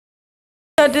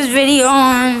Start this video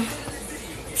on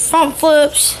front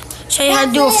flips. Show you how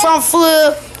to do a front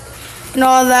flip and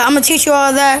all that. I'm gonna teach you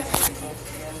all that.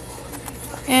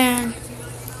 And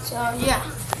so yeah.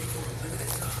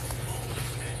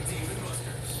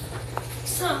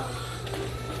 So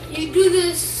you do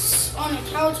this on a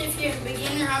couch if you're a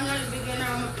beginner. I'm not a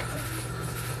beginner.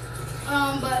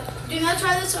 But do not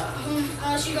try this at home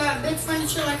unless you got big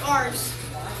furniture like ours.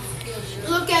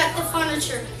 Look at the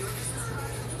furniture.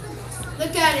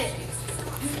 Look at it.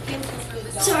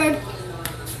 Sorry.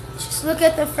 Just look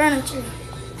at the furniture.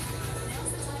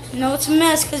 No, it's a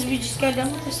mess because we just got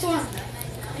done with the storm.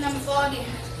 And I'm vlogging.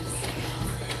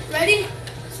 Ready?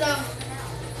 So,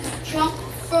 jump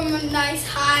from a nice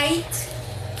height.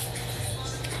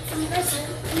 And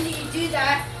you do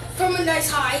that from a nice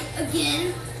height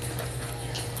again.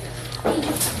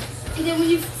 And then when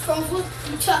you front flip,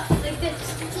 you chop like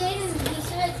this. Jaden, you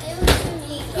should give it to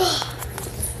me.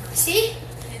 See?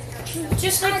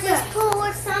 Just like that.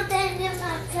 Pour something in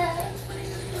my cup.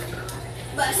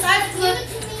 But side flip,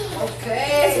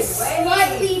 Okay, it's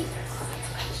slightly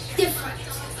different.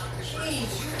 Jeez,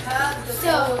 you have the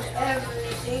So, balls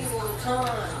every single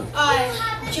time. I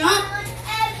jump.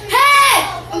 Hey!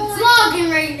 I'm vlogging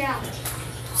right now.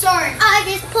 Sorry. I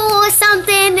just poured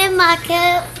something in my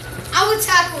cup. I would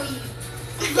tackle you.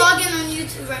 I'm vlogging on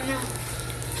YouTube right now.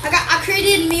 I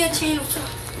created me a channel, so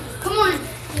come on.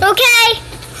 Okay.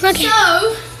 Okay.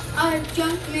 So I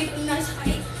jump to make a nice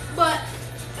height, but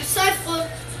a side flip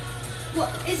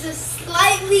is a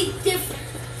slightly different.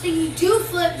 So you do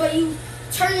flip, but you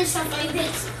turn yourself like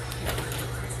this.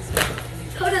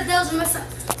 Hold up, that was a mess up.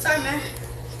 Sorry, man.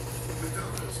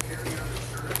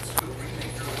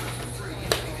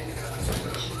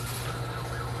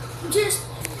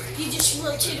 You just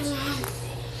rotate around.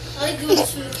 I like doing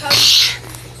this from the couch.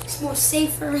 It's more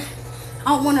safer. I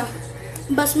don't want to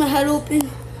bust my head open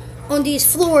on these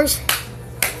floors.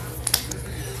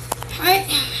 Alright,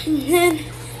 and then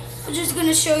I'm just going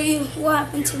to show you what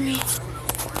happened to me.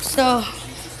 So,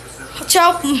 watch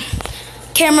out,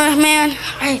 cameraman.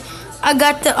 I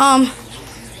got the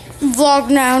vlog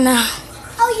now.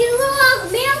 Oh, you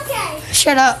love me? Okay.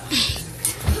 Shut up.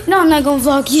 No, I'm not going to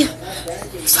vlog you.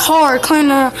 It's hard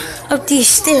climbing up these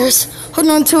stairs,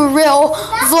 holding on to a rail,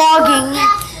 vlogging.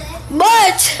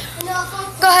 But,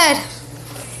 go ahead.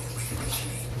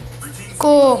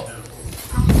 Cool.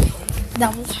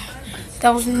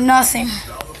 That was nothing.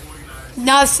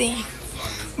 Nothing.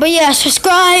 But yeah,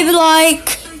 subscribe,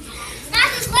 like,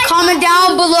 comment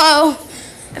down below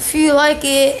if you like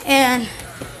it, and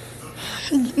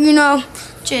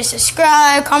just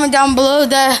subscribe, comment down below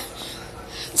that.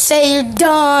 Say you're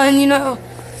done,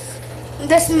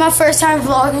 This is my first time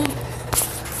vlogging.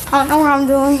 I don't know what I'm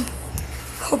doing.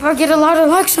 Hope I get a lot of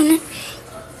likes on it.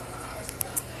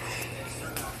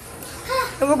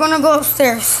 And we're gonna go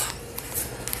upstairs.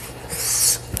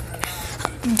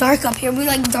 Dark up here. We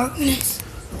like darkness.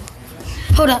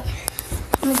 Hold up.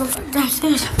 Let me go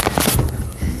downstairs.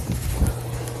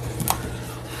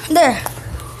 There.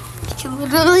 You can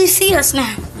literally see us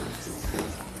now.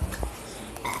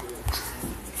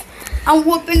 I'm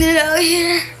whooping it out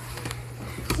here.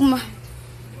 My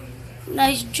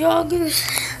nice joggers,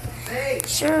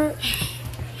 shirt,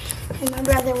 and my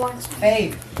brother wants it.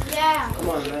 Hey. Yeah. Come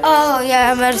on, man. Oh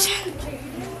yeah, I better.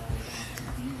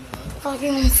 I'll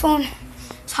get my phone.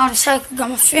 It's hard as heck. I got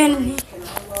my fan in here.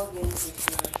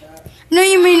 No,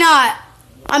 you may not.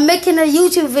 I'm making a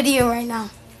YouTube video right now.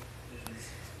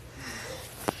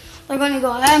 They're gonna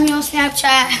go add me on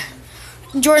Snapchat.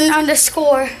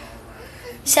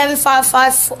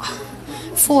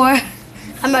 Jordan_7554.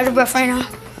 I'm out of breath right now.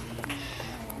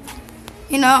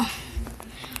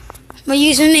 My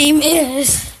username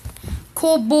is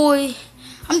Cool Boy.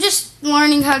 I'm just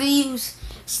learning how to use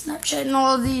Snapchat and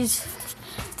all of these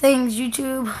things,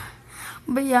 YouTube.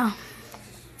 But yeah.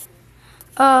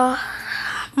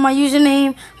 My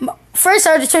username. First,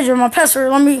 I have to change my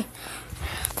password.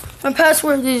 My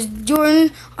password is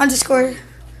Jordan_.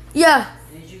 Yeah.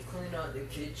 Did you clean out the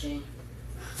kitchen?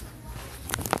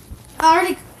 I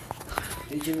already.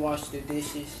 Did you wash the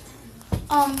dishes?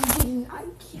 Didn't I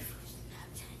keep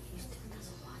Snapchat? You still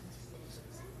doesn't watch this.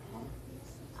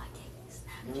 I take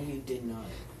Snapchat. No, you did not.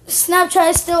 Snapchat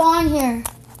is still on here.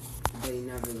 But you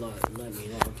never let me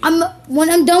log in. When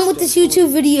I'm done with this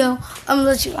YouTube video, I'm gonna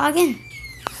let you log in.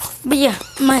 But yeah,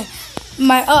 my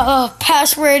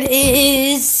password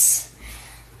is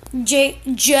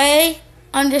J_Sherman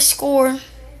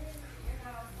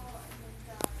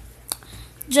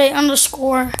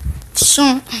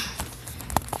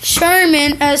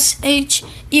SHERMAN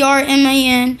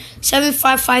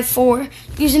 7554.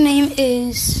 Username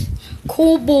is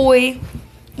Cool Boy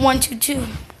 122.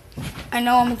 I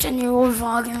know I'm a 10-year-old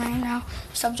vlogging right now.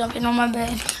 Stop jumping on my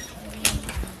bed.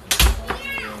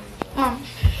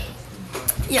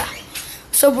 Yeah.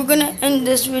 So we're gonna end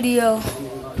this video.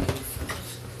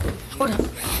 Hold on.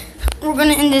 We're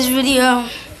gonna end this video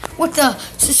with a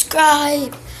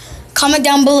subscribe. Comment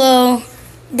down below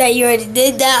that you already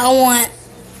did that. I want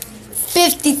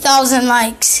 50,000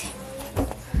 likes.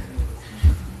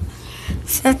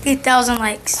 50,000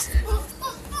 likes.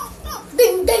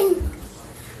 Ding ding.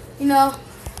 You know,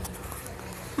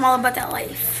 I'm all about that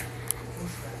life.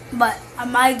 But I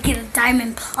might get a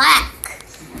diamond plaque.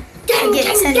 Ding get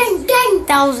ding ding ding.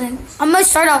 10,000. I'm gonna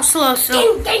start out slow, so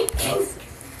Ding ding ding.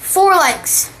 4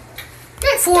 likes.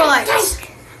 4 Ding, likes. ding.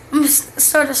 I'm gonna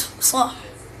start it slow.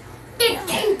 Ding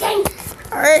ding ding.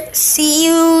 Alright, see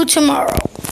you tomorrow.